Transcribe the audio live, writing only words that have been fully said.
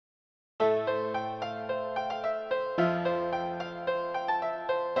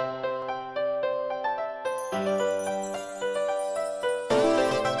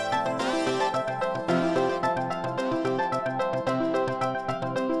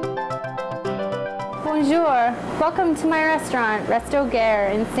Bonjour. Welcome to my restaurant, Resto Gare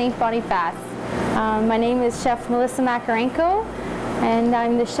in St. Boniface. My name is Chef Melissa Makarenko, and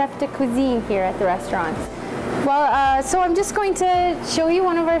I'm the chef de cuisine here at the restaurant. Well, so I'm just going to show you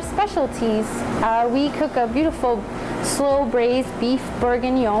one of our specialties. We cook a beautiful slow braised beef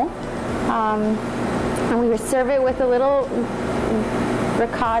bourguignon, and we serve it with a little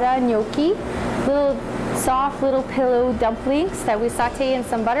ricotta gnocchi, little soft little pillow dumplings that we saute in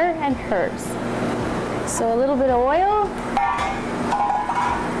some butter and herbs. So a little bit of oil.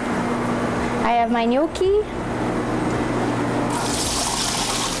 I have my gnocchi.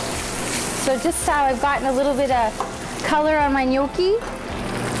 So just how I've gotten a little bit of color on my gnocchi,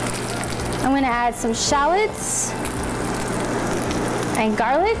 I'm going to add some shallots and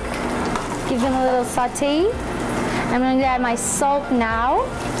garlic. Give them a little saute. I'm going to add my salt now.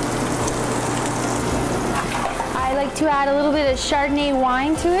 I like to add a little bit of Chardonnay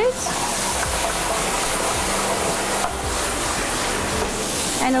wine to it.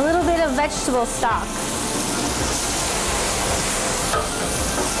 And a little bit of vegetable stock.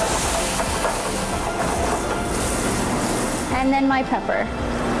 And then my pepper.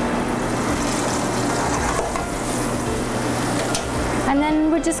 And then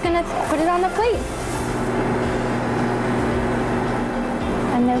we're just gonna put it on the plate.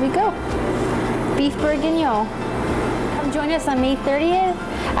 And there we go. Beef bourguignon. Come join us on May 30th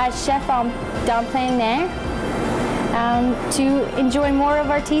at Chef dans plein air to enjoy more of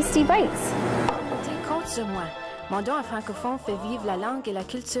our tasty bites. Compte sur moi. Mon don à francophone fait vivre la langue et la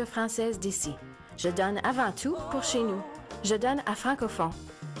culture française d'ici. Je donne avant tout pour chez nous. Je donne à francophone.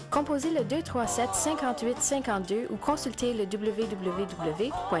 Composez le 237-58-52 ou consultez le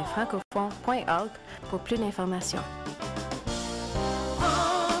www.francophone.org pour plus d'informations.